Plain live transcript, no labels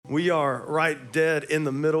We are right dead in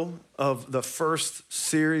the middle of the first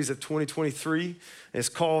series of 2023. It's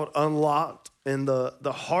called Unlocked. And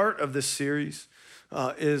the heart of this series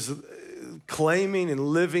is claiming and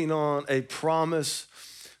living on a promise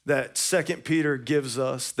that 2 Peter gives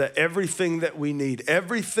us, that everything that we need,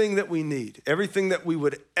 everything that we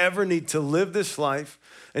would ever need to live this life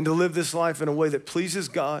and to live this life in a way that pleases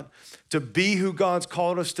God, to be who God's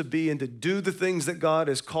called us to be and to do the things that God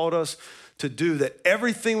has called us to do, that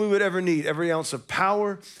everything we would ever need, every ounce of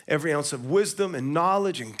power, every ounce of wisdom and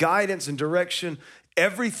knowledge and guidance and direction,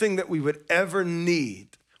 everything that we would ever need,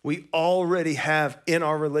 we already have in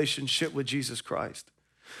our relationship with Jesus Christ.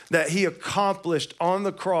 That he accomplished on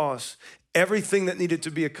the cross everything that needed to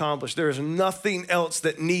be accomplished. There is nothing else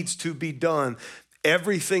that needs to be done.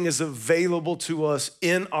 Everything is available to us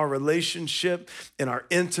in our relationship, in our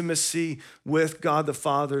intimacy with God the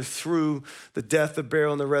Father through the death, the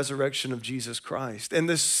burial, and the resurrection of Jesus Christ. And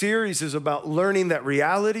this series is about learning that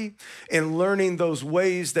reality and learning those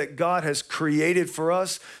ways that God has created for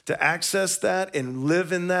us to access that and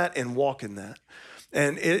live in that and walk in that.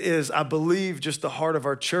 And it is, I believe, just the heart of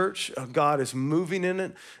our church. God is moving in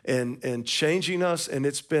it and changing us. And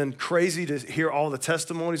it's been crazy to hear all the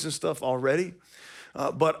testimonies and stuff already.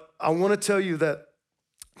 But I want to tell you that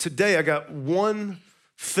today I got one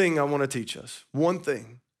thing I want to teach us. One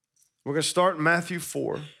thing. We're going to start in Matthew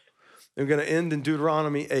 4. And we're going to end in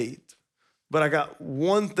Deuteronomy 8. But I got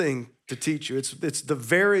one thing to teach you. It's the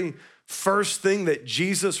very first thing that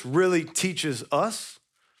Jesus really teaches us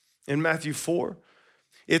in Matthew 4.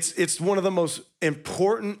 It's one of the most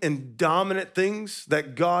important and dominant things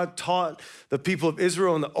that God taught the people of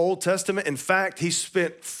Israel in the Old Testament. In fact, he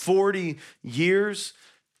spent 40 years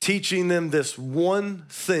teaching them this one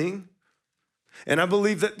thing. And I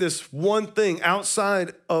believe that this one thing,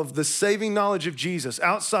 outside of the saving knowledge of Jesus,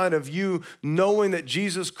 outside of you knowing that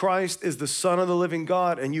Jesus Christ is the Son of the living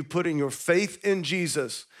God and you putting your faith in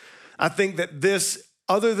Jesus, I think that this,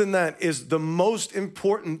 other than that, is the most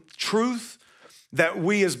important truth that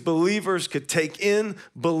we as believers could take in,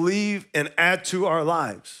 believe, and add to our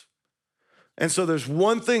lives. And so there's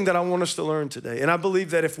one thing that I want us to learn today. And I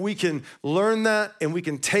believe that if we can learn that and we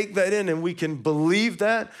can take that in and we can believe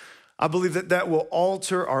that, I believe that that will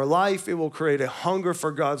alter our life. It will create a hunger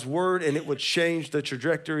for God's word, and it would change the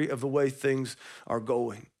trajectory of the way things are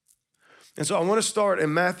going. And so I want to start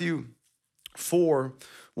in Matthew 4,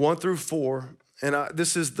 1 through 4. And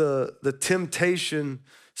this is the temptation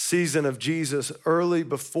season of Jesus early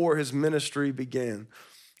before his ministry began.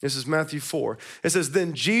 This is Matthew 4. It says,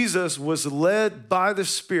 then Jesus was led by the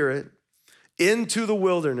Spirit into the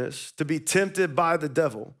wilderness to be tempted by the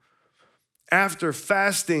devil. After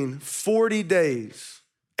fasting 40 days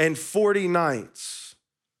and 40 nights,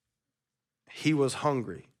 he was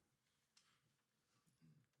hungry.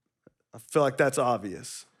 I feel like that's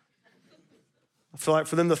obvious. I feel like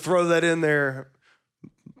for them to throw that in there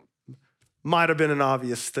might have been an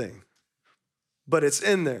obvious thing, but it's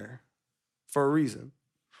in there for a reason.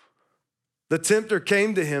 The tempter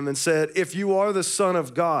came to him and said, if you are the Son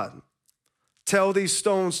of God, tell these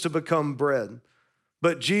stones to become bread.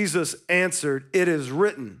 But Jesus answered, it is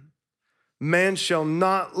written, man shall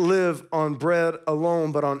not live on bread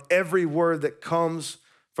alone, but on every word that comes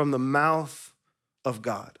from the mouth of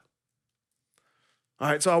God. All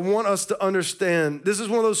right, so I want us to understand, this is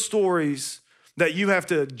one of those stories that you have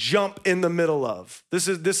to jump in the middle of. This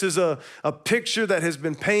is a picture that has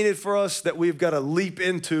been painted for us that we've got to leap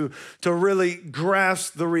into to really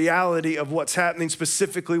grasp the reality of what's happening,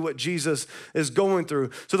 specifically what Jesus is going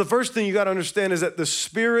through. So the first thing you got to understand is that the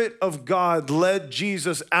Spirit of God led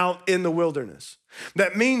Jesus out in the wilderness.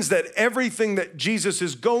 That means that everything that Jesus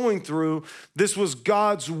is going through, this was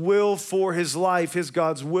God's will for his life,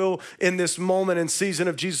 God's will in this moment and season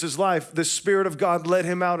of Jesus' life. The Spirit of God led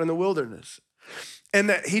him out in the wilderness. And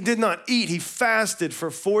that he did not eat. He fasted for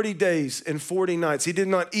 40 days and 40 nights. He did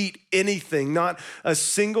not eat anything, not a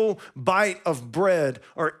single bite of bread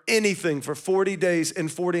or anything for 40 days and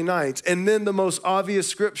 40 nights. And then the most obvious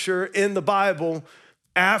scripture in the Bible,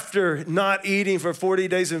 after not eating for 40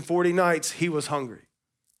 days and 40 nights, he was hungry.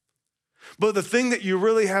 But the thing that you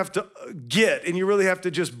really have to get and you really have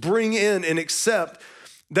to just bring in and accept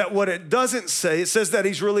that what it doesn't say, it says that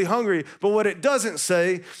he's really hungry, but what it doesn't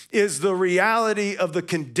say is the reality of the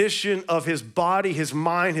condition of his body, his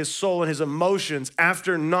mind, his soul, and his emotions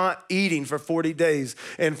after not eating for 40 days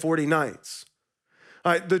and 40 nights.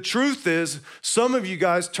 All right, the truth is, some of you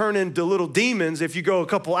guys turn into little demons if you go a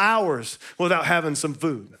couple hours without having some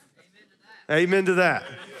food. Amen to that.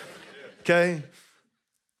 Okay?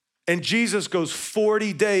 And Jesus goes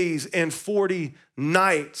 40 days and 40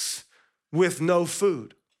 nights with no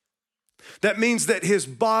food. That means that his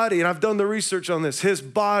body, and I've done the research on this, his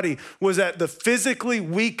body was at the physically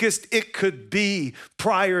weakest it could be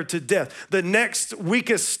prior to death. The next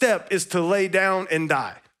weakest step is to lay down and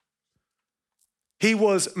die. He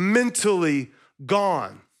was mentally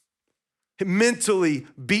gone, mentally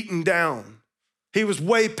beaten down. He was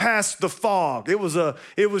way past the fog. It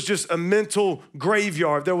was just a mental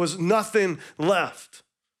graveyard. There was nothing left.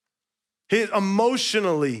 He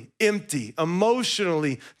emotionally empty,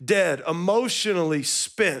 emotionally dead, emotionally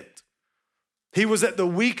spent. He was at the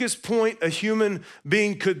weakest point a human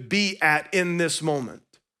being could be at in this moment.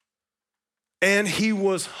 And he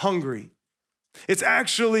was hungry. It's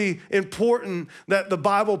actually important that the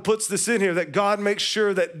Bible puts this in here, that God makes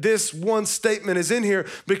sure that this one statement is in here,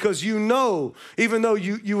 because you know, even though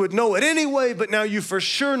you would know it anyway, but now you for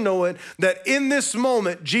sure know it, that in this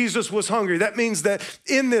moment, Jesus was hungry. That means that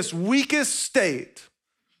in this weakest state,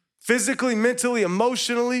 physically, mentally,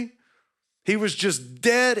 emotionally, he was just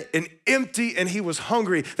dead and empty, and he was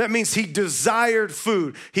hungry. That means he desired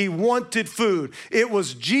food. He wanted food. It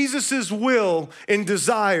was Jesus's will and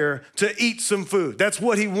desire to eat some food. That's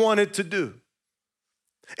what he wanted to do.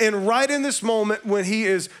 And right in this moment when he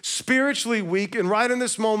is spiritually weak, and right in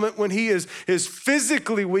this moment when he is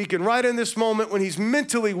physically weak, and right in this moment when he's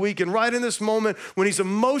mentally weak, and right in this moment when he's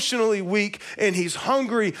emotionally weak, and he's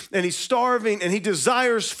hungry, and he's starving, and he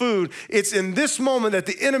desires food, it's in this moment that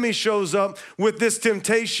the enemy shows up with this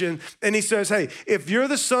temptation, and he says, hey, if you're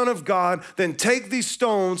the Son of God, then take these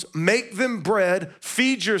stones, make them bread,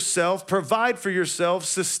 feed yourself, provide for yourself,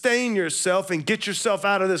 sustain yourself, and get yourself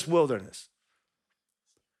out of this wilderness.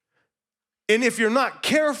 And if you're not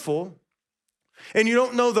careful and you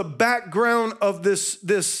don't know the background of this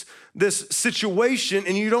situation,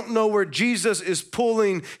 and you don't know where Jesus is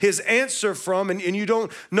pulling his answer from, and you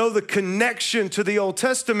don't know the connection to the Old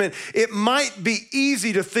Testament, it might be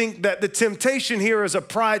easy to think that the temptation here is a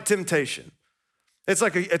pride temptation. It's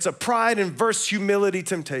a pride and versus humility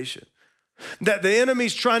temptation. That the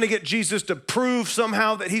enemy's trying to get Jesus to prove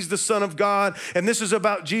somehow that he's the Son of God. And this is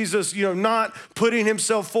about Jesus, not putting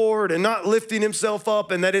himself forward and not lifting himself up,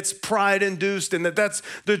 and that it's pride induced, and that's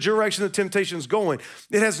the direction the temptation's going.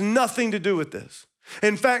 It has nothing to do with this.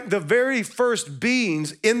 In fact, the very first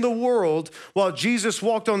beings in the world while Jesus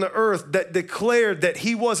walked on the earth that declared that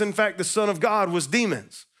he was in fact the Son of God was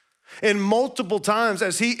demons. And multiple times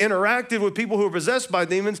as he interacted with people who were possessed by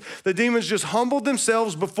demons, the demons just humbled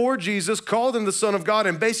themselves before Jesus, called him the Son of God,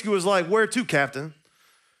 and basically was like, where to, Captain?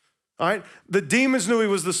 All right? The demons knew he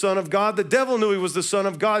was the Son of God. The devil knew he was the Son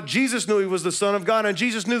of God. Jesus knew he was the Son of God, and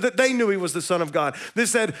Jesus knew that they knew he was the Son of God.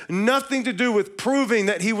 This had nothing to do with proving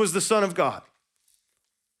that he was the Son of God.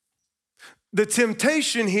 The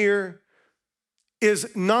temptation here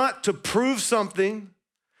is not to prove something.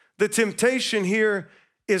 The temptation here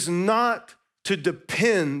is not to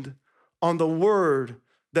depend on the word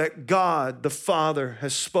that God the Father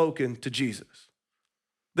has spoken to Jesus.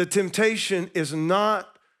 The temptation is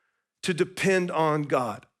not to depend on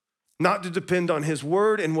God, not to depend on his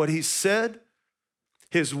word and what he said,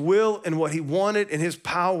 his will and what he wanted, and his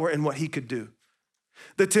power and what he could do.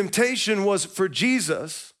 The temptation was for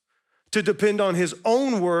Jesus to depend on his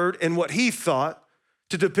own word and what he thought,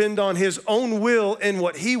 to depend on his own will and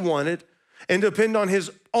what he wanted, and depend on his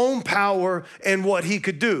own power and what he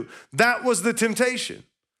could do. That was the temptation.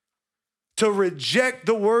 To reject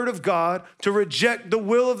the word of God, to reject the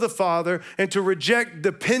will of the Father, and to reject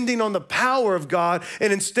depending on the power of God,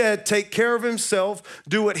 and instead take care of himself,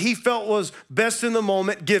 do what he felt was best in the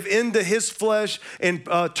moment, give in to his flesh, and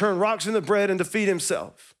turn rocks into bread and to feed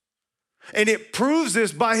himself. And it proves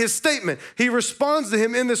this by his statement. He responds to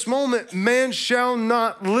him in this moment, man shall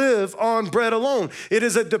not live on bread alone. It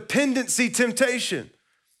is a dependency temptation.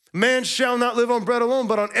 Man shall not live on bread alone,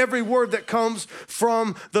 but on every word that comes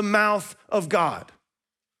from the mouth of God.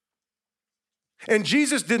 And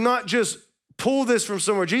Jesus did not just pull this from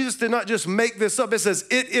somewhere. Jesus did not just make this up. It says,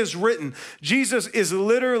 it is written. Jesus is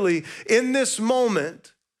literally in this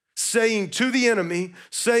moment saying to the enemy,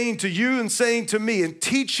 saying to you and saying to me, and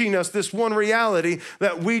teaching us this one reality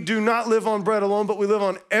that we do not live on bread alone, but we live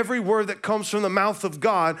on every word that comes from the mouth of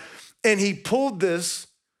God. And he pulled this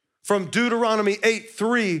from Deuteronomy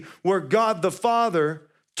 8:3, where God the Father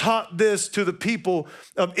taught this to the people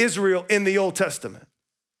of Israel in the Old Testament.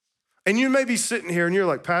 And you may be sitting here and you're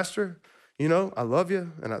like, Pastor, I love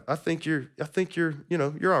you, and I think you're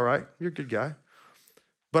all right. You're a good guy.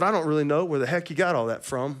 But I don't really know where the heck you got all that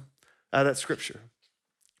from out of that scripture.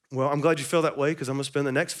 Well, I'm glad you feel that way, because I'm going to spend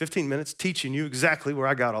the next 15 minutes teaching you exactly where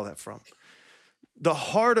I got all that from. The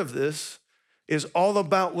heart of this is all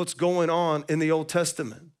about what's going on in the Old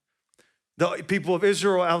Testament. The people of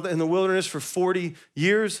Israel out in the wilderness for 40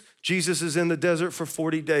 years. Jesus is in the desert for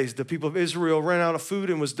 40 days. The people of Israel ran out of food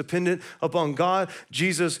and was dependent upon God.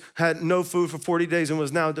 Jesus had no food for 40 days and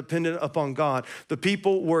was now dependent upon God. The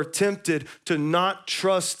people were tempted to not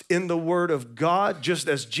trust in the word of God, just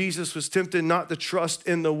as Jesus was tempted not to trust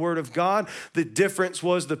in the word of God. The difference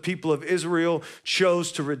was the people of Israel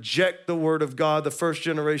chose to reject the word of God. The first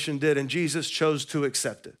generation did, and Jesus chose to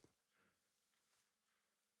accept it.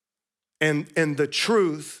 And the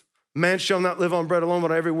truth, man shall not live on bread alone,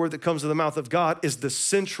 but on every word that comes to the mouth of God, is the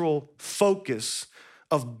central focus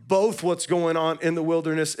of both what's going on in the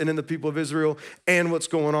wilderness and in the people of Israel and what's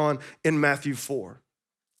going on in Matthew 4.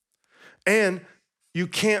 And you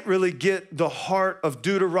can't really get the heart of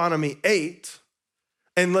Deuteronomy 8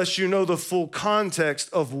 unless you know the full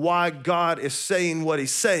context of why God is saying what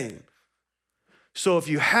he's saying. So if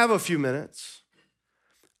you have a few minutes,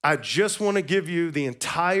 I just want to give you the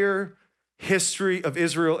entire history of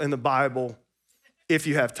Israel in the Bible, if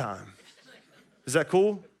you have time. Is that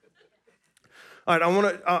cool? All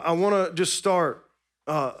right, I want to just start.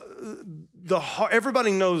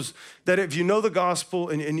 Everybody knows that if you know the gospel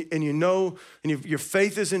and you know, and your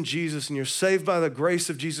faith is in Jesus and you're saved by the grace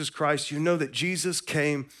of Jesus Christ, you know that Jesus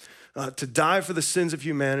came to die for the sins of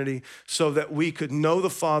humanity so that we could know the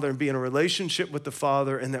Father and be in a relationship with the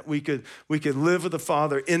Father, and that we could live with the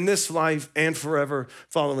Father in this life and forever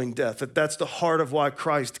following death. That's the heart of why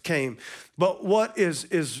Christ came. But what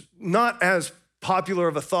is not as popular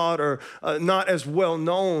of a thought or not as well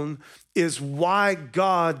known is why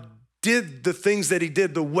God did the things that he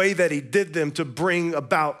did the way that he did them to bring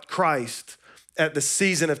about Christ at the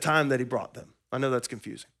season of time that he brought them. I know that's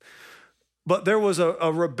confusing. But there was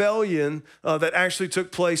a rebellion that actually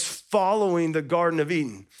took place following the Garden of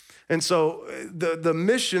Eden. And so the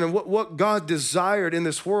mission and what God desired in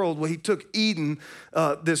this world, well, he took Eden,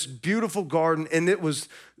 this beautiful garden, and it was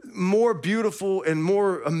more beautiful and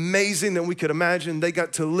more amazing than we could imagine. They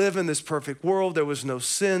got to live in this perfect world. There was no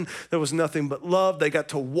sin. There was nothing but love. They got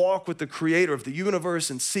to walk with the creator of the universe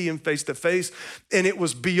and see him face to face. And it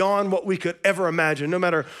was beyond what we could ever imagine. No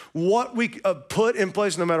matter what we put in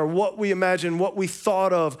place, no matter what we imagined, what we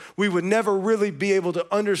thought of, we would never really be able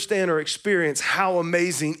to understand or experience how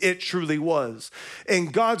amazing it truly was.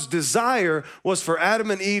 And God's desire was for Adam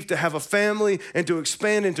and Eve to have a family and to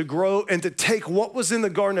expand and to grow and to take what was in the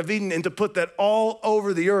Garden of Eden and to put that all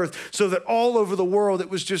over the earth, so that all over the world it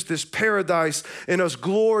was just this paradise and us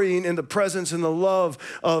glorying in the presence and the love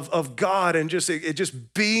of God, and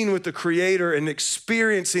just being with the creator and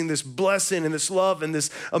experiencing this blessing and this love and this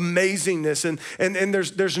amazingness. And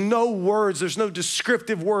there's no words, there's no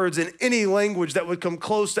descriptive words in any language that would come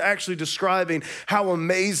close to actually describing how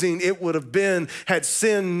amazing it would have been had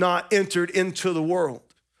sin not entered into the world.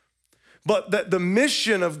 But that the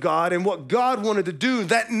mission of God and what God wanted to do,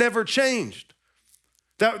 that never changed.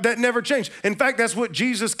 That never changed. In fact, that's what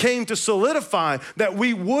Jesus came to solidify, that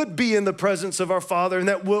we would be in the presence of our Father, and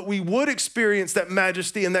that we would experience that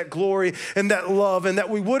majesty and that glory and that love, and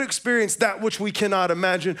that we would experience that which we cannot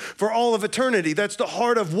imagine for all of eternity. That's the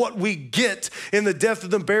heart of what we get in the death,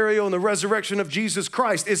 the burial, and the resurrection of Jesus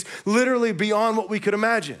Christ. Is literally beyond what we could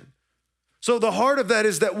imagine. So the heart of that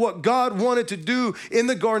is that what God wanted to do in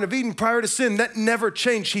the Garden of Eden prior to sin, that never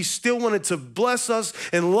changed. He still wanted to bless us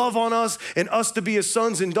and love on us and us to be his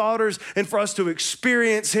sons and daughters and for us to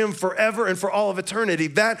experience him forever and for all of eternity.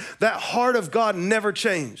 That heart of God never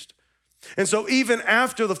changed. And so even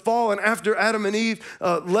after the fall and after Adam and Eve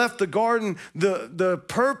left the garden, the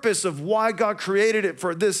purpose of why God created it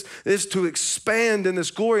for this is to expand in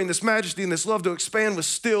this glory and this majesty and this love, to expand was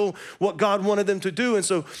still what God wanted them to do. And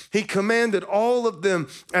so he commanded all of them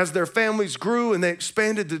as their families grew and they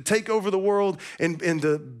expanded to take over the world and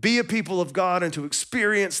to be a people of God and to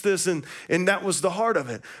experience this. And that was the heart of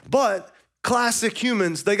it. But classic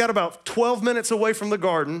humans, they got about 12 minutes away from the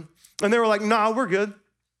garden and they were like, nah, we're good.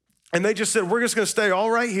 And they just said, we're just gonna stay all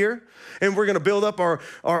right here, and we're gonna build up our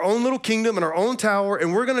own little kingdom and our own tower,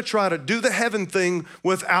 and we're gonna try to do the heaven thing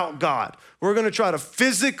without God. We're gonna try to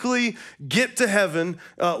physically get to heaven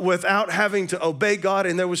without having to obey God.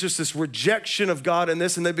 And there was just this rejection of God in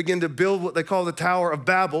this, and they began to build what they call the Tower of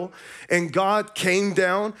Babel. And God came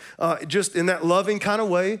down just in that loving kind of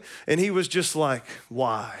way, and he was just like,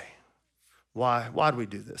 why? Why'd we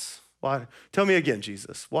do this? Why? Tell me again,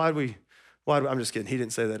 Jesus, I'm just kidding. He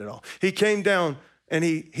didn't say that at all. He came down and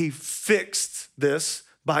he fixed this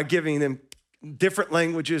by giving them different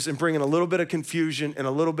languages and bringing a little bit of confusion and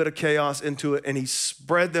a little bit of chaos into it. And he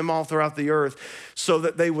spread them all throughout the earth so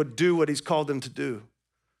that they would do what he's called them to do.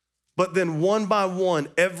 But then one by one,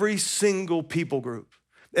 every single people group,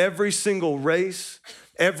 every single race,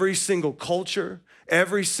 every single culture,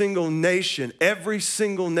 every single nation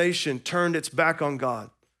turned its back on God.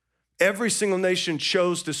 Every single nation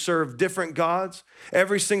chose to serve different gods.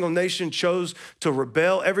 Every single nation chose to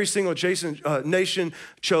rebel. Every single nation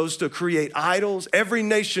chose to create idols. Every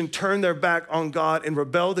nation turned their back on God and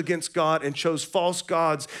rebelled against God and chose false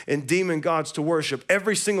gods and demon gods to worship.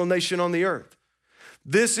 Every single nation on the earth.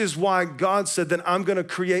 This is why God said that I'm going to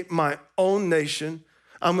create my own nation.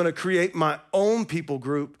 I'm going to create my own people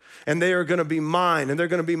group, and they are going to be mine, and they're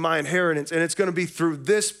going to be my inheritance. And it's going to be through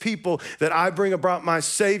this people that I bring about my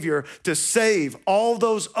Savior to save all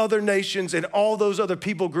those other nations and all those other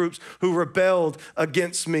people groups who rebelled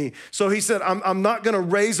against me. So he said, I'm not going to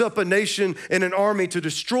raise up a nation and an army to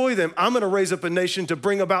destroy them. I'm going to raise up a nation to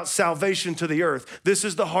bring about salvation to the earth. This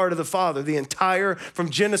is the heart of the Father, the entire,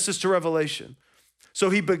 from Genesis to Revelation. So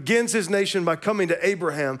he begins his nation by coming to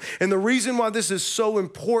Abraham. And the reason why this is so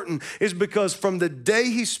important is because from the day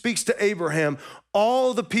he speaks to Abraham,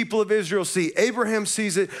 all the people of Israel see. Abraham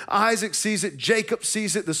sees it, Isaac sees it, Jacob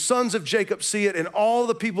sees it, the sons of Jacob see it, and all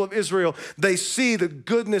the people of Israel, they see the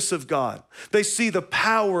goodness of God. They see the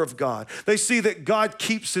power of God. They see that God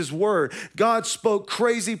keeps his word. God spoke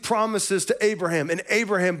crazy promises to Abraham, and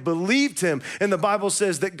Abraham believed him. And the Bible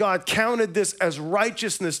says that God counted this as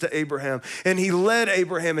righteousness to Abraham, and he led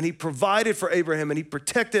Abraham, and he provided for Abraham, and he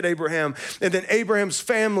protected Abraham. And then Abraham's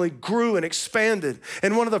family grew and expanded.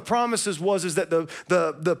 And one of the promises is that the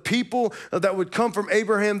people that would come from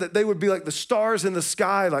Abraham, that they would be like the stars in the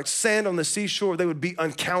sky, like sand on the seashore. They would be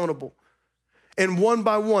uncountable. And one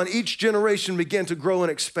by one, each generation began to grow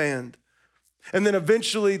and expand. And then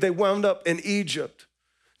eventually they wound up in Egypt.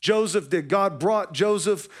 Joseph did. God brought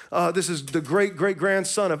Joseph, this is the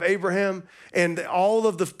great-great-grandson of Abraham, and all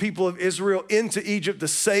of the people of Israel into Egypt to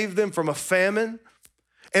save them from a famine.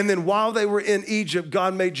 And then while they were in Egypt,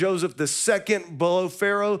 God made Joseph the second below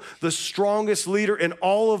Pharaoh, the strongest leader in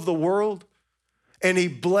all of the world. And he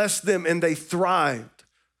blessed them and they thrived.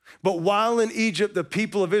 But while in Egypt, the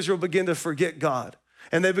people of Israel began to forget God.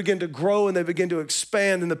 And they began to grow and they began to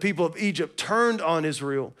expand. And the people of Egypt turned on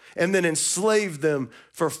Israel and then enslaved them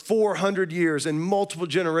for 400 years. In multiple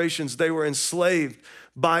generations, they were enslaved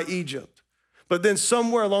by Egypt. But then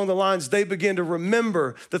somewhere along the lines, they began to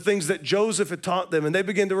remember the things that Joseph had taught them. And they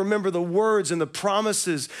began to remember the words and the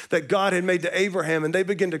promises that God had made to Abraham. And they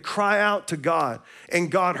began to cry out to God, and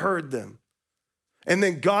God heard them. And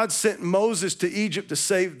then God sent Moses to Egypt to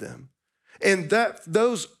save them. And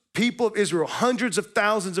those people of Israel, hundreds of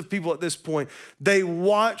thousands of people at this point, they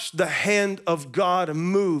watched the hand of God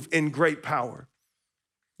move in great power.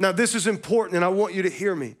 Now, this is important, and I want you to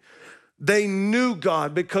hear me. They knew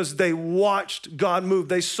God because they watched God move.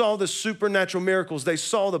 They saw the supernatural miracles. They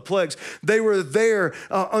saw the plagues. They were there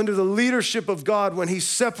under the leadership of God when he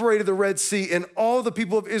separated the Red Sea, and all the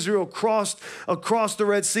people of Israel crossed across the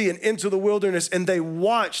Red Sea and into the wilderness, and they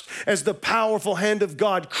watched as the powerful hand of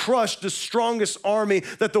God crushed the strongest army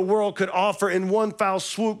that the world could offer. In one foul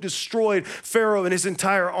swoop, destroyed Pharaoh and his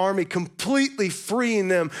entire army, completely freeing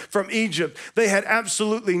them from Egypt. They had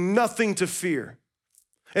absolutely nothing to fear.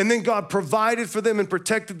 And then God provided for them and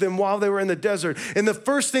protected them while they were in the desert. And the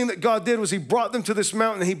first thing that God did was he brought them to this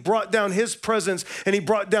mountain, and he brought down his presence, and he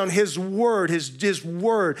brought down his word,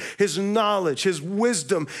 his knowledge, his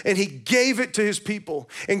wisdom, and he gave it to his people.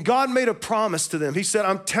 And God made a promise to them. He said,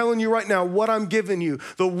 I'm telling you right now what I'm giving you,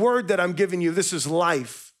 the word that I'm giving you, this is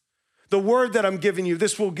life. The word that I'm giving you,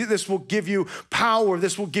 this will give you power.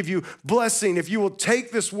 This will give you blessing. If you will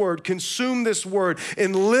take this word, consume this word,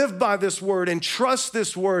 and live by this word, and trust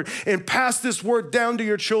this word, and pass this word down to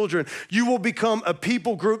your children, you will become a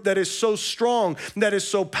people group that is so strong, that is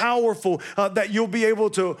so powerful, that you'll be able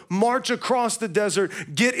to march across the desert,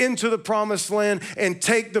 get into the promised land, and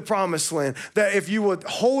take the promised land. That if you would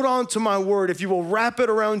hold on to my word, if you will wrap it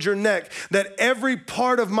around your neck, that every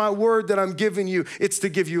part of my word that I'm giving you, it's to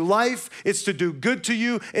give you life, it's to do good to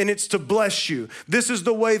you, and it's to bless you. This is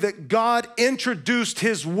the way that God introduced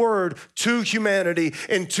his word to humanity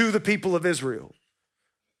and to the people of Israel.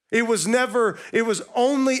 It was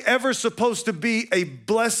only ever supposed to be a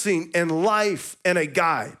blessing and life and a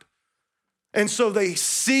guide. And so they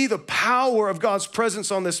see the power of God's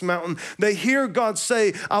presence on this mountain. They hear God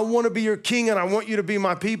say, I want to be your king and I want you to be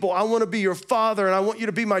my people. I want to be your father and I want you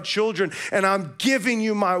to be my children. And I'm giving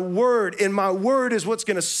you my word. And my word is what's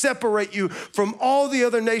going to separate you from all the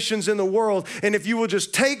other nations in the world. And if you will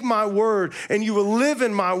just take my word and you will live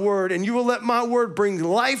in my word and you will let my word bring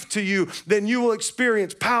life to you, then you will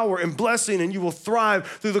experience power and blessing and you will thrive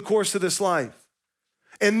through the course of this life.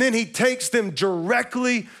 And then he takes them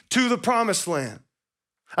directly to the promised land.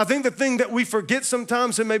 I think the thing that we forget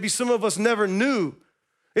sometimes, and maybe some of us never knew,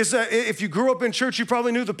 It's that if you grew up in church, you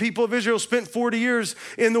probably knew the people of Israel spent 40 years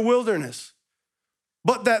in the wilderness.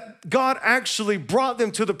 But that God actually brought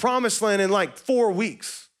them to the promised land in like 4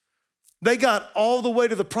 weeks. They got all the way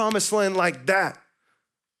to the promised land like that.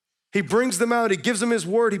 He brings them out, he gives them his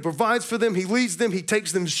word, he provides for them, he leads them, he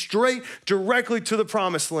takes them straight, directly to the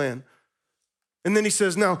promised land. And then he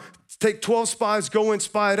says, now take 12 spies, go and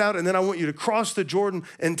spy it out, and then I want you to cross the Jordan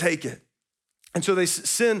and take it. And so they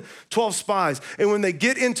send 12 spies. And when they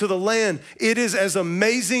get into the land, it is as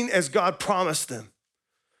amazing as God promised them.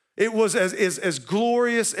 It was as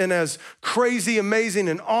glorious and as crazy, amazing,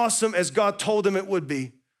 and awesome as God told them it would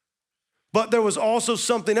be. But there was also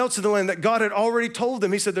something else in the land that God had already told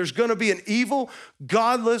them. He said, there's gonna be an evil,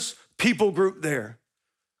 godless people group there.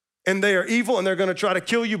 And they are evil and they're gonna try to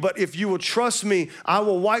kill you, but if you will trust me, I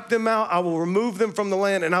will wipe them out, I will remove them from the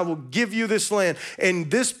land, and I will give you this land. And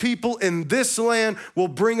this people in this land will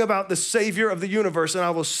bring about the Savior of the universe, and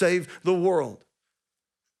I will save the world.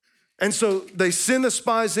 And so they send the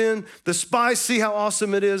spies in. The spies see how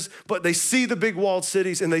awesome it is, but they see the big walled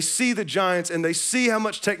cities, and they see the giants, and they see how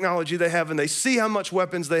much technology they have, and they see how much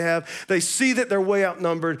weapons they have. They see that they're way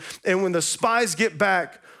outnumbered. And when the spies get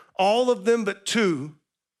back, all of them but 2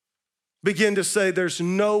 begin to say, there's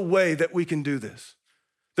no way that we can do this.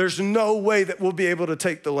 There's no way that we'll be able to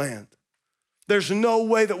take the land. There's no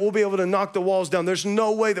way that we'll be able to knock the walls down. There's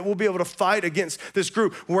no way that we'll be able to fight against this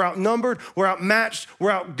group. We're outnumbered, we're outmatched,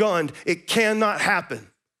 we're outgunned. It cannot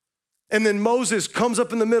happen. And then Moses comes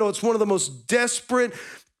up in the middle. It's one of the most desperate,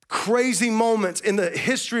 crazy moments in the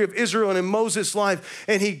history of Israel and in Moses' life.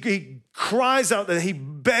 And he cries out and he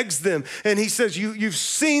begs them. And he says, you've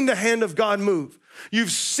seen the hand of God move.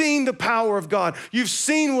 You've seen the power of God. You've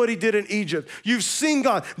seen what he did in Egypt. You've seen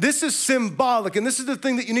God. This is symbolic, and this is the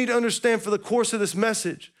thing that you need to understand for the course of this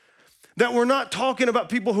message, that we're not talking about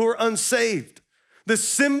people who are unsaved. The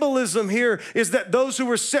symbolism here is that those who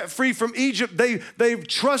were set free from Egypt, they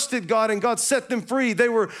trusted God and God set them free. They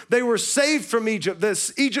were saved from Egypt.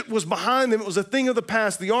 Egypt was behind them. It was a thing of the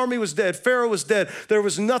past. The army was dead. Pharaoh was dead. There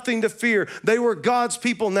was nothing to fear. They were God's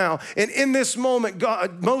people now. And in this moment,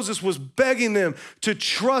 Moses was begging them to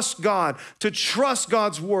trust God, to trust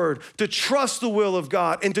God's word, to trust the will of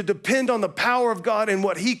God, and to depend on the power of God and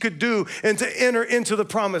what he could do, and to enter into the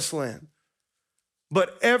promised land.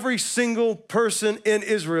 But every single person in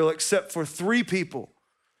Israel, except for 3 people,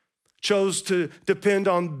 chose to depend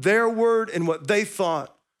on their word and what they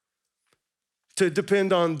thought, to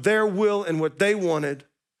depend on their will and what they wanted,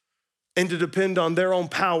 and to depend on their own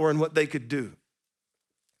power and what they could do.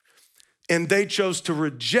 And they chose to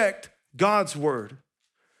reject God's word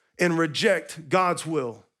and reject God's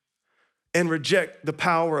will and reject the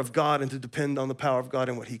power of God and to depend on the power of God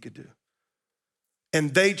and what he could do.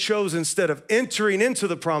 And they chose, instead of entering into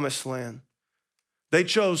the promised land, they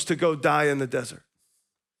chose to go die in the desert.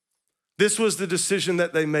 This was the decision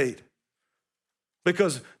that they made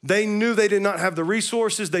because they knew they did not have the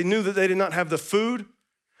resources. They knew that they did not have the food,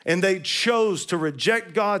 and they chose to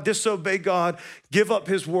reject God, disobey God, give up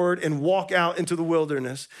his word, and walk out into the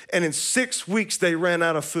wilderness. And in 6 weeks, they ran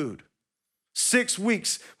out of food. 6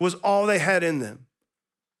 weeks was all they had in them.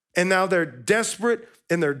 And now they're desperate,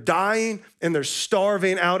 and they're dying, and they're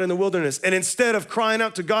starving out in the wilderness. And instead of crying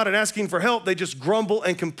out to God and asking for help, they just grumble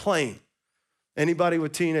and complain. Anybody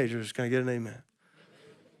with teenagers, can I get an amen?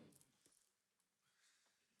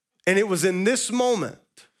 And it was in this moment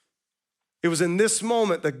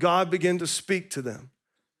that God began to speak to them.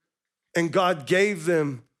 And God gave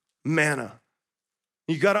them manna.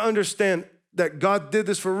 You got to understand that God did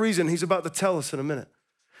this for a reason. He's about to tell us in a minute.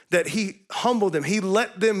 That he humbled them. He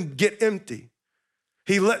let them get empty.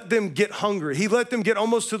 He let them get hungry. He let them get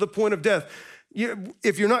almost to the point of death.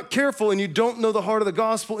 If you're not careful and you don't know the heart of the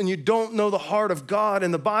gospel and you don't know the heart of God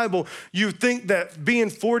in the Bible, you think that being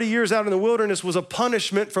 40 years out in the wilderness was a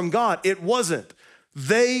punishment from God. It wasn't.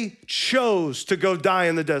 They chose to go die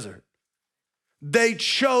in the desert. They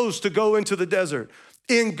chose to go into the desert.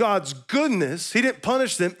 In God's goodness, he didn't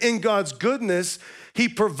punish them. In God's goodness, he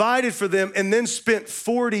provided for them and then spent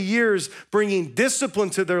 40 years bringing discipline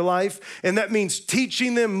to their life. And that means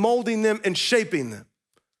teaching them, molding them, and shaping them.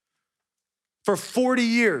 For 40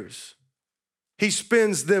 years, he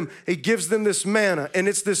gives them this manna, and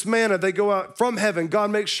it's this manna. They go out from heaven. God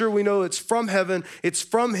makes sure we know it's from heaven. It's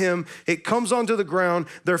from him. It comes onto the ground.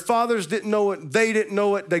 Their fathers didn't know it. They didn't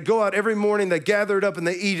know it. They go out every morning. They gather it up and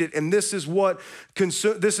they eat it. And this is when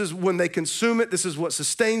they consume it. This is what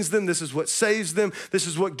sustains them. This is what saves them. This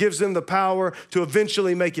is what gives them the power to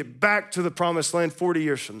eventually make it back to the promised land 40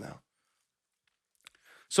 years from now.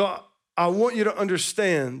 So I want you to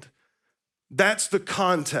understand that's the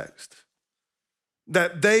context.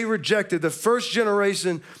 that they rejected. The first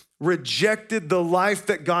generation rejected the life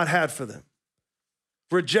that God had for them.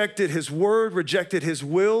 Rejected his word, rejected his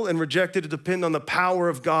will, and rejected to depend on the power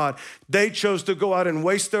of God. They chose to go out and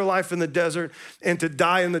waste their life in the desert and to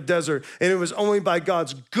die in the desert. And it was only by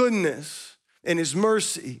God's goodness and his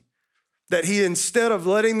mercy that he, instead of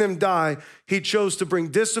letting them die, he chose to bring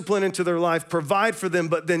discipline into their life, provide for them,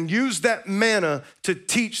 but then use that manna to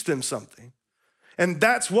teach them something. And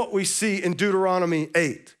that's what we see in Deuteronomy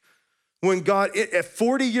 8. When God,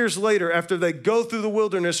 40 years later, after they go through the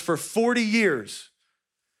wilderness for 40 years,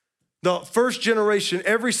 the first generation,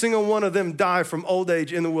 every single one of them die from old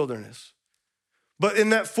age in the wilderness. But in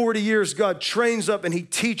that 40 years, God trains up and he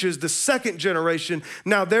teaches the second generation.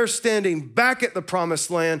 Now they're standing back at the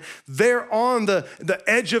promised land. They're on the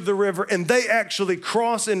edge of the river, and they actually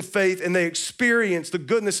cross in faith and they experience the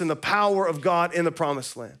goodness and the power of God in the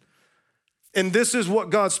promised land. And this is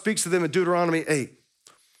what God speaks to them in Deuteronomy 8.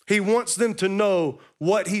 He wants them to know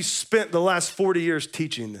what he spent the last 40 years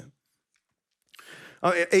teaching them.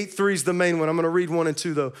 8:3 is the main one. I'm going to read 1 and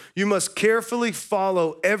 2 though. You must carefully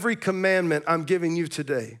follow every commandment I'm giving you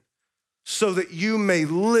today so that you may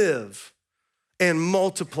live and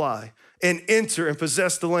multiply and enter and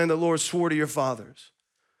possess the land the Lord swore to your fathers.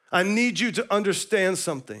 I need you to understand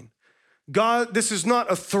something. God, this is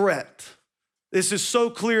not a threat. This is so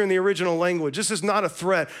clear in the original language. This is not a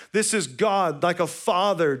threat. This is God, like a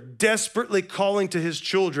father, desperately calling to his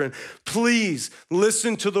children. Please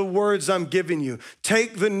listen to the words I'm giving you.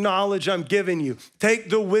 Take the knowledge I'm giving you. Take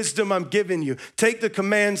the wisdom I'm giving you. Take the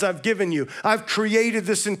commands I've given you. I've created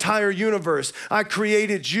this entire universe. I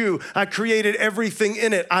created you. I created everything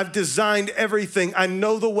in it. I've designed everything. I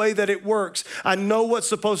know the way that it works. I know what's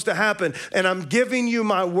supposed to happen. And I'm giving you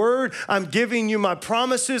my word. I'm giving you my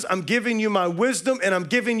promises. I'm giving you my wisdom, and I'm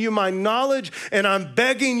giving you my knowledge, and I'm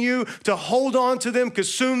begging you to hold on to them,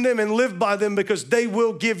 consume them, and live by them, because they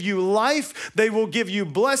will give you life, they will give you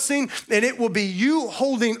blessing, and it will be you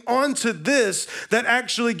holding on to this that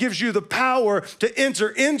actually gives you the power to enter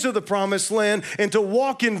into the promised land and to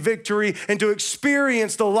walk in victory and to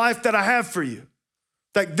experience the life that I have for you.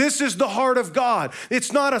 Like, this is the heart of God.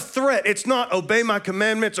 It's not a threat. It's not obey my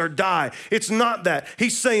commandments or die. It's not that.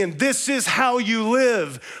 He's saying this is how you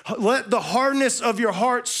live. Let the hardness of your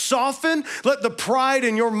heart soften. Let the pride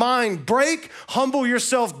in your mind break. Humble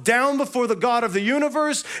yourself down before the God of the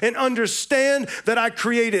universe and understand that I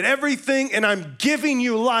created everything and I'm giving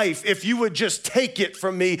you life if you would just take it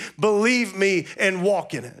from me, believe me, and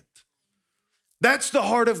walk in it. That's the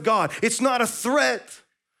heart of God. It's not a threat.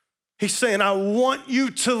 He's saying, I want you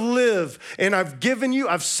to live, and I've given you,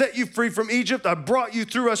 I've set you free from Egypt. I brought you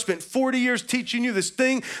through. I spent 40 years teaching you this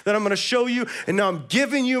thing that I'm going to show you, and now I'm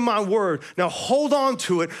giving you my word. Now hold on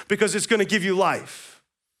to it, because it's going to give you life.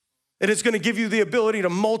 And it's going to give you the ability to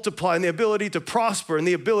multiply and the ability to prosper and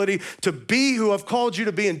the ability to be who I've called you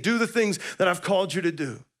to be and do the things that I've called you to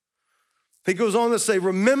do. He goes on to say,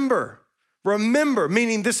 remember,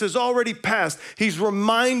 meaning this is already past. He's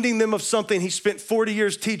reminding them of something he spent 40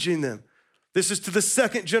 years teaching them. This is to the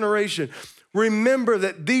second generation. Remember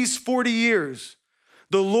that these 40 years,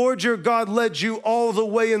 the Lord your God led you all the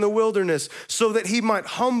way in the wilderness so that he might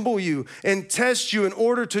humble you and test you in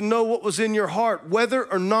order to know what was in your heart,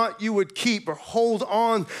 whether or not you would keep or hold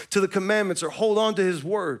on to the commandments or hold on to his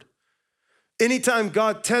word. Anytime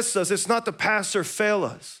God tests us, it's not to pass or fail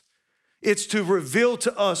us. It's to reveal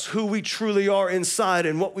to us who we truly are inside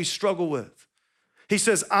and what we struggle with. He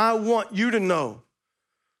says, I want you to know,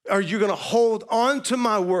 are you going to hold on to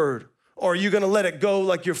my word, or are you going to let it go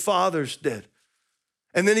like your fathers did?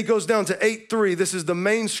 And then he goes down to 8:3. This is the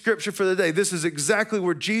main scripture for the day. This is exactly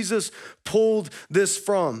where Jesus pulled this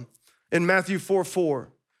from in Matthew 4:4.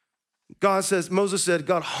 Moses said,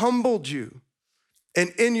 God humbled you,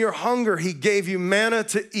 and in your hunger, he gave you manna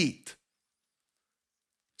to eat.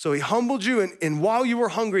 So he humbled you, and while you were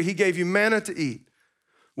hungry, he gave you manna to eat,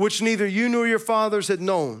 which neither you nor your fathers had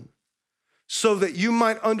known, so that you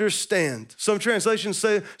might understand. Some translations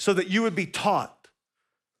say, so that you would be taught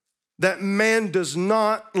that man does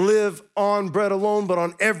not live on bread alone, but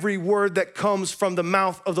on every word that comes from the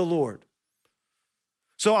mouth of the Lord.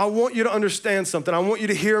 So I want you to understand something. I want you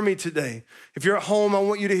to hear me today. If you're at home, I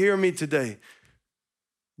want you to hear me today.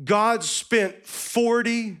 God spent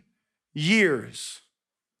 40 years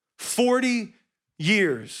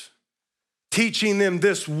teaching them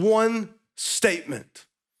this one statement,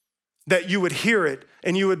 that you would hear it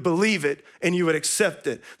and you would believe it and you would accept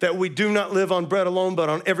it, that we do not live on bread alone, but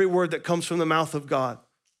on every word that comes from the mouth of God.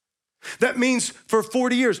 That means for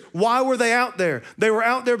 40 years. Why were they out there? They were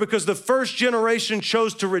out there because the first generation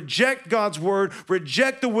chose to reject God's word,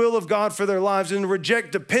 reject the will of God for their lives, and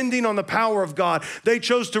reject depending on the power of God. They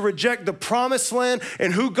chose to reject the promised land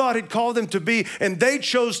and who God had called them to be, and they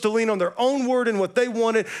chose to lean on their own word and what they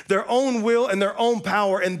wanted, their own will and their own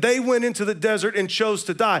power, and they went into the desert and chose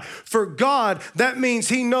to die. For God, that means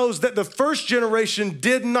he knows that the first generation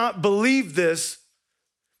did not believe this,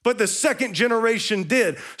 but the second generation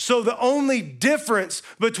did. So the only difference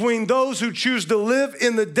between those who choose to live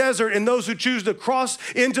in the desert and those who choose to cross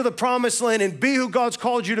into the promised land and be who God's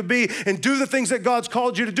called you to be and do the things that God's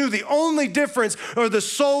called you to do, the only difference are the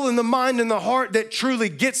soul and the mind and the heart that truly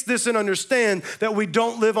gets this and understand that we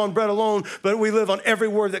don't live on bread alone, but we live on every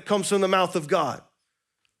word that comes from the mouth of God.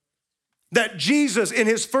 That Jesus, in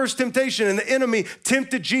his first temptation, and the enemy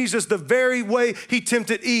tempted Jesus the very way he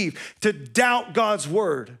tempted Eve, to doubt God's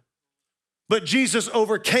word. But Jesus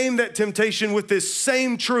overcame that temptation with this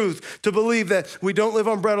same truth, to believe that we don't live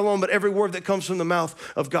on bread alone, but every word that comes from the mouth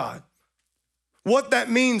of God. What that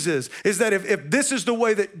means is that if this is the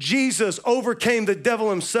way that Jesus overcame the devil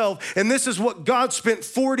himself, and this is what God spent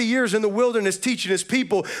 40 years in the wilderness teaching his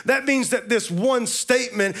people, that means that this one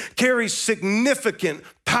statement carries significant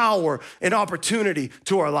power and opportunity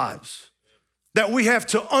to our lives. That we have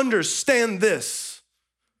to understand this.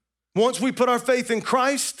 Once we put our faith in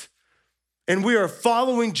Christ and we are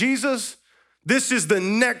following Jesus, this is the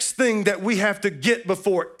next thing that we have to get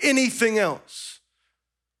before anything else.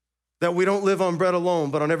 That we don't live on bread alone,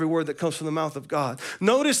 but on every word that comes from the mouth of God.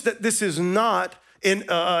 Notice that this is not an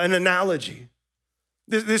analogy.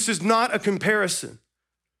 This is not a comparison.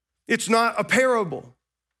 It's not a parable.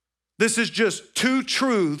 This is just two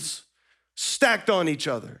truths stacked on each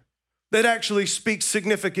other that actually speak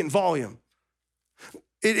significant volume.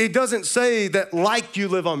 It doesn't say that like you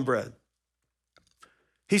live on bread.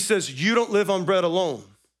 He says you don't live on bread alone.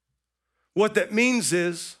 What that means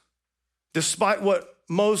is, despite what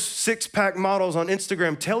most six-pack models on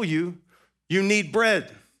Instagram tell you, you need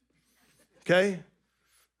bread, okay?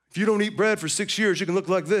 If you don't eat bread for 6 years, you can look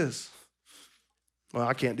like this. Well,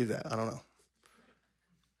 I can't do that, I don't know.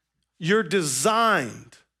 You're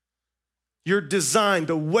designed,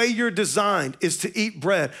 the way you're designed is to eat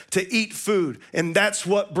bread, to eat food, and that's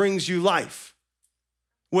what brings you life.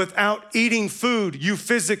 Without eating food, you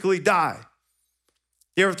physically die.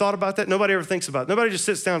 You ever thought about that? Nobody ever thinks about it. Nobody just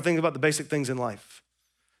sits down and thinks about the basic things in life.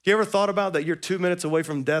 You ever thought about that you're 2 minutes away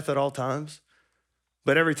from death at all times,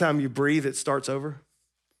 but every time you breathe, it starts over?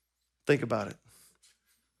 Think about it.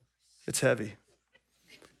 It's heavy.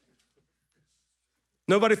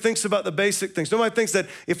 Nobody thinks about the basic things. Nobody thinks that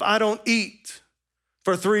if I don't eat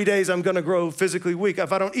for 3 days, I'm gonna grow physically weak.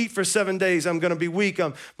 If I don't eat for 7 days, I'm gonna be weak.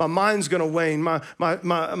 My mind's gonna wane.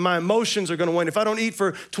 My emotions are gonna wane. If I don't eat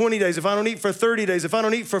for 20 days, if I don't eat for 30 days, if I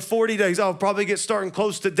don't eat for 40 days, I'll probably get starting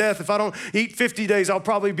close to death. If I don't eat 50 days, I'll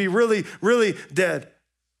probably be really, really dead.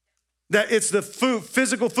 That it's the food,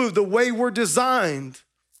 physical food, the way we're designed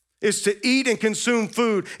is to eat and consume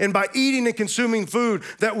food. And by eating and consuming food,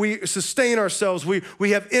 that we sustain ourselves.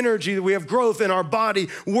 We have energy, we have growth, and our body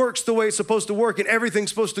works the way it's supposed to work, and everything's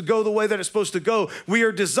supposed to go the way that it's supposed to go. We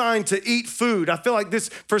are designed to eat food. I feel like this,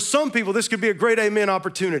 for some people, this could be a great amen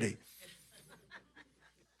opportunity.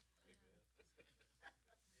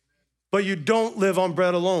 But you don't live on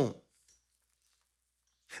bread alone.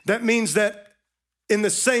 That means that in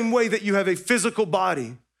the same way that you have a physical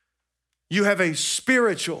body, you have a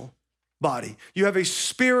spiritual body. You have a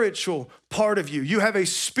spiritual part of you. You have a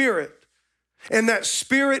spirit. And that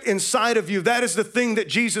spirit inside of you, that is the thing that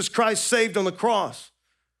Jesus Christ saved on the cross.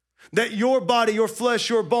 That your body, your flesh,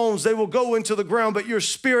 your bones, they will go into the ground, but your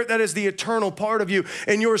spirit, that is the eternal part of you.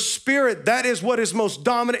 And your spirit, that is what is most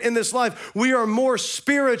dominant in this life. We are more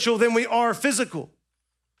spiritual than we are physical.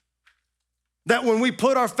 That when we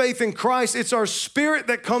put our faith in Christ, it's our spirit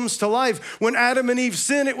that comes to life. When Adam and Eve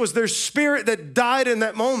sinned, it was their spirit that died in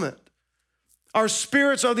that moment. Our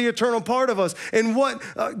spirits are the eternal part of us. And what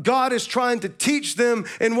God is trying to teach them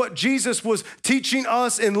and what Jesus was teaching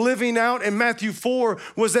us and living out in Matthew 4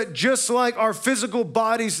 was that just like our physical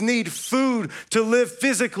bodies need food to live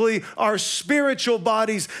physically, our spiritual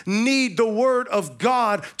bodies need the word of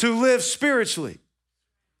God to live spiritually.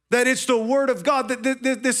 That it's the word of God.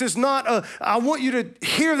 That this is not I want you to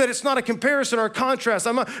hear that it's not a comparison or a contrast.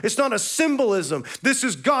 It's not a symbolism. This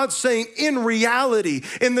is God saying in reality,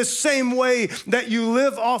 in the same way that you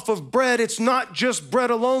live off of bread, it's not just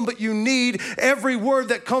bread alone, but you need every word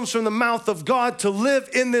that comes from the mouth of God to live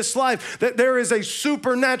in this life. That there is a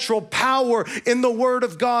supernatural power in the word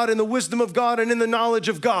of God, in the wisdom of God, and in the knowledge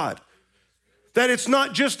of God. That it's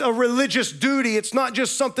not just a religious duty. It's not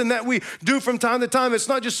just something that we do from time to time. It's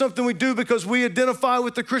not just something we do because we identify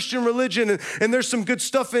with the Christian religion and there's some good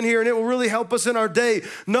stuff in here and it will really help us in our day.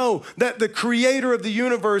 No, that the creator of the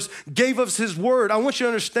universe gave us his word. I want you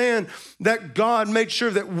to understand that God made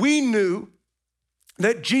sure that we knew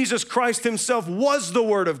that Jesus Christ himself was the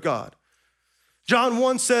word of God. John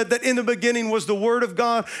 1 said that in the beginning was the word of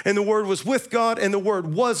God, and the word was with God, and the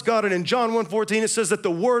word was God. And in John 1:14, it says that the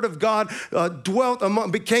word of God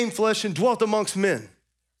became flesh and dwelt amongst men.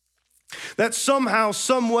 That somehow,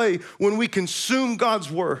 some way, when we consume God's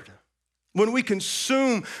word, when we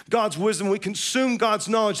consume God's wisdom, we consume God's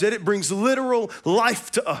knowledge, that it brings literal life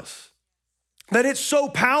to us. That it's so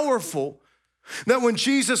powerful that when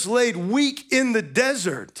Jesus laid weak in the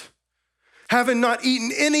desert, having not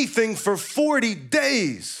eaten anything for 40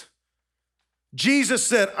 days, Jesus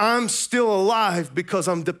said, I'm still alive because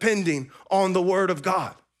I'm depending on the word of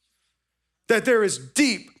God. That there is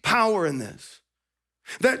deep power in this.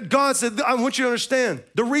 That God said, I want you to understand,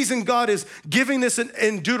 the reason God is giving this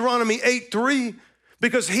in Deuteronomy 8:3,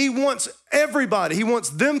 because he wants everybody, he wants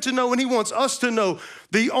them to know and he wants us to know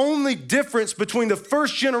the only difference between the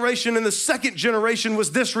first generation and the second generation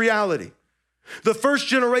was this reality. The first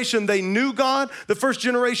generation, they knew God. The first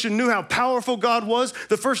generation knew how powerful God was.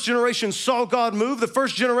 The first generation saw God move. The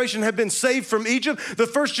first generation had been saved from Egypt. The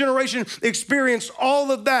first generation experienced all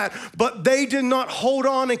of that, but they did not hold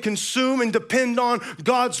on and consume and depend on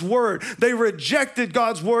God's word. They rejected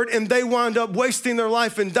God's word and they wound up wasting their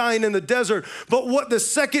life and dying in the desert. But what the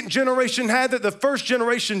second generation had that the first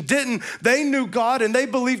generation didn't, they knew God and they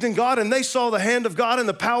believed in God and they saw the hand of God and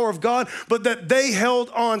the power of God, but that they held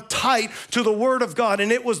on tight to the word of God.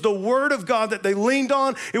 And it was the word of God that they leaned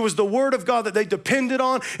on. It was the word of God that they depended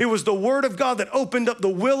on. It was the word of God that opened up the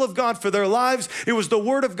will of God for their lives. It was the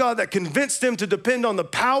word of God that convinced them to depend on the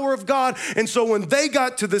power of God. And so when they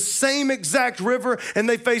got to the same exact river and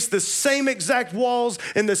they faced the same exact walls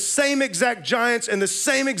and the same exact giants and the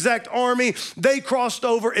same exact army, they crossed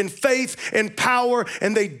over in faith and power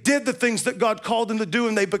and they did the things that God called them to do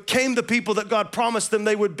and they became the people that God promised them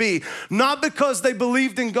they would be. Not because they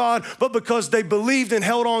believed in God, but because they believed and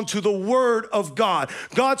held on to the word of God.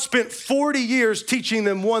 God spent 40 years teaching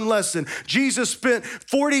them one lesson. Jesus spent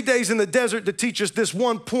 40 days in the desert to teach us this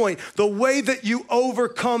one point. The way that you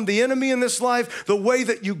overcome the enemy in this life, the way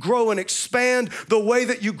that you grow and expand, the way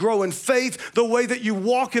that you grow in faith, the way that you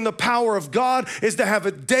walk in the power of God is to have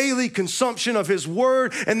a daily consumption of his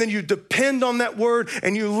word, and then you depend on that word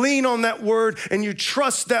and you lean on that word and you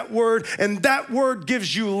trust that word, and that word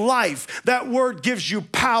gives you life. That word gives you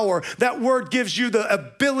power. That word gives you the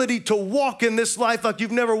ability to walk in this life like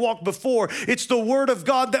you've never walked before. It's the word of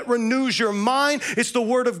God that renews your mind. It's the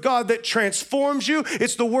word of God that transforms you.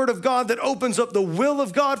 It's the word of God that opens up the will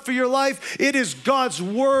of God for your life. It is God's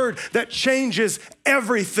word that changes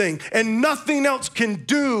everything, and nothing else can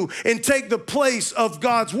do and take the place of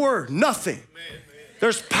God's word. Nothing.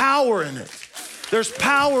 There's power in it. There's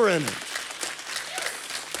power in it.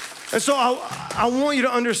 And so I want you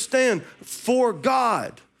to understand, for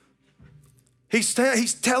God, He's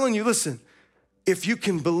telling you, listen, if you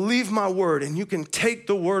can believe my word and you can take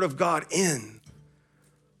the word of God in,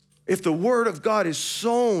 if the word of God is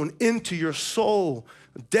sown into your soul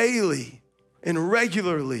daily and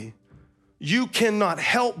regularly, you cannot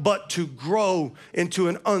help but to grow into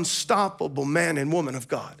an unstoppable man and woman of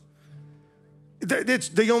God. It's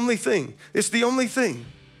the only thing. It's the only thing.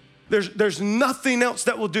 There's nothing else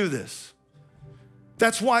that will do this.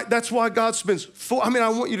 That's why God spends, I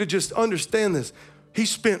want you to just understand this. He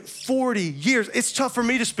spent 40 years. It's tough for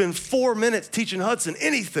me to spend 4 minutes teaching Hudson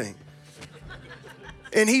anything.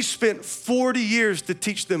 And he spent 40 years to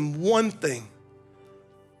teach them one thing.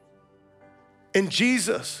 And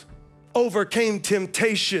Jesus overcame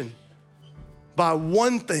temptation by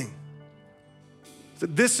one thing. So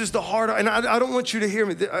this is the heart, and I don't want you to hear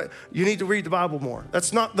me. You need to read the Bible more.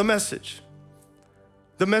 That's not the message.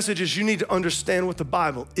 The message is you need to understand what the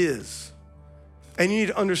Bible is. And you need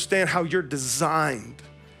to understand how you're designed.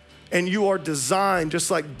 And you are designed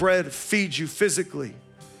just like bread feeds you physically.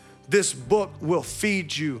 This book will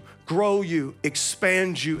feed you, grow you,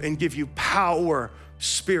 expand you, and give you power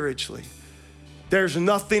spiritually. There's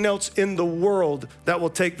nothing else in the world that will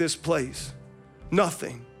take this place.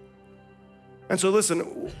 Nothing. And so listen,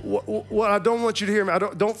 what I don't want you to hear me,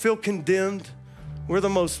 don't feel condemned. We're the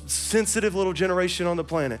most sensitive little generation on the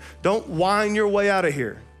planet. Don't whine your way out of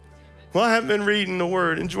here. Well, I haven't been reading the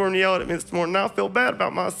word, and Jordan yelled at me this morning. Now I feel bad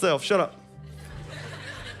about myself. Shut up.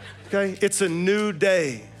 Okay? It's a new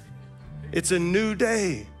day. It's a new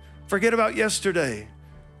day. Forget about yesterday.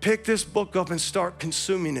 Pick this book up and start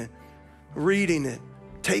consuming it. reading it,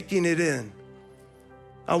 taking it in.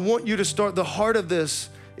 I want you to start, the heart of this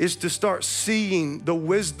is to start seeing the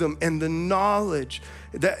wisdom and the knowledge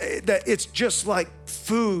that it's just like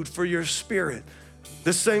food for your spirit.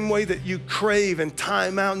 The same way that you crave and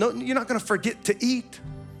time out. No, you're not gonna forget to eat.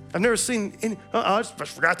 I've never seen any, I just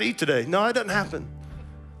forgot to eat today. No, it doesn't happen.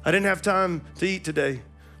 I didn't have time to eat today.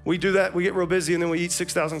 We do that, we get real busy and then we eat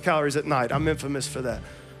 6,000 calories at night. I'm infamous for that.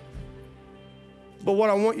 But what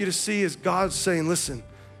I want you to see is God saying, listen,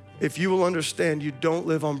 if you will understand, you don't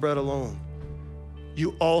live on bread alone.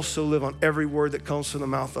 You also live on every word that comes from the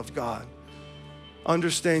mouth of God.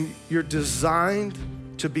 Understand you're designed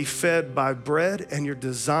to be fed by bread and you're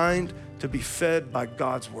designed to be fed by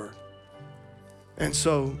God's word. And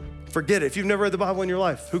so forget it. If you've never read the Bible in your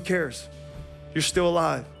life, who cares? You're still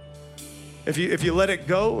alive. If you let it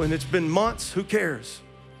go and it's been months, who cares?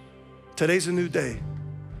 Today's a new day.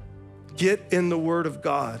 Get in the word of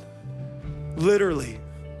God. Literally,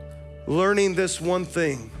 learning this one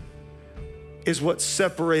thing is what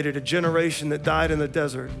separated a generation that died in the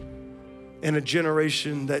desert and a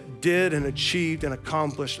generation that did and achieved and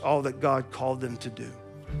accomplished all that God called them to do.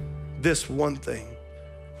 This one thing.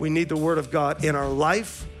 We need the word of God in our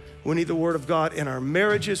life. We need the word of God in our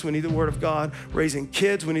marriages. We need the word of God raising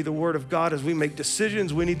kids. We need the word of God as we make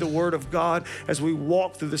decisions. We need the word of God as we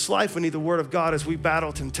walk through this life. We need the word of God as we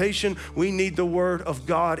battle temptation. We need the word of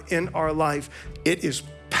God in our life. It is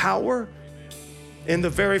power. And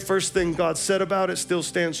the very first thing God said about it still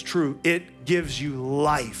stands true. It gives you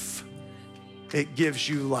life. It gives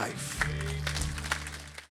you life.